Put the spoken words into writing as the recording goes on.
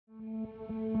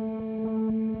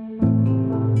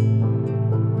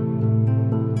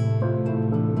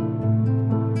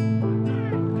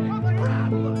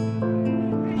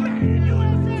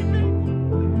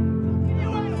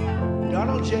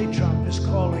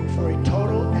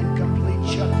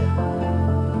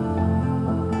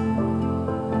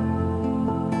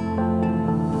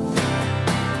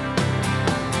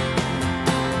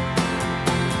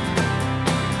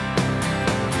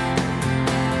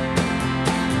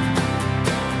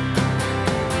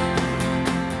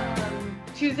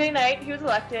Tuesday night, he was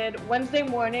elected. Wednesday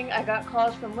morning, I got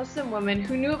calls from Muslim women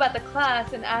who knew about the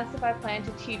class and asked if I planned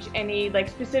to teach any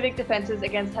specific defenses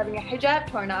against having a hijab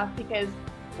torn off, because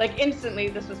instantly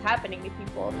this was happening to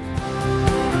people.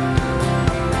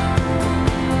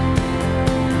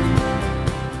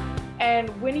 And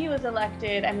when he was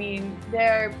elected, I mean,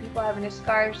 there are people having their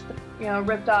scarves,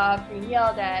 ripped off, being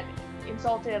yelled at,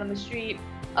 insulted on the street.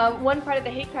 One part of the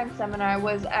hate crime seminar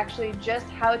was actually just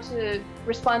how to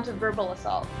respond to verbal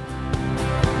assault.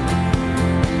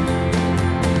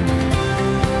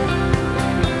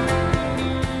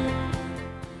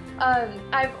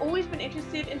 I've always been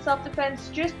interested in self-defense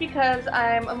just because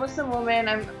I'm a Muslim woman,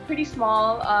 I'm pretty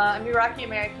small, I'm Iraqi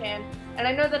American, and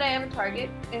I know that I am a target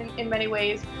in many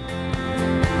ways.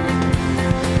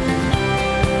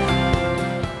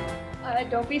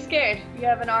 Don't be scared. You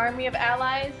have an army of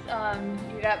allies.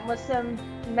 You got Muslim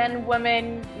men,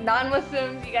 women,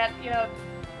 non-Muslims. You got,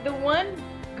 the one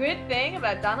good thing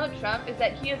about Donald Trump is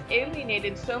that he has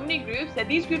alienated so many groups that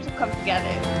these groups have come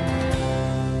together.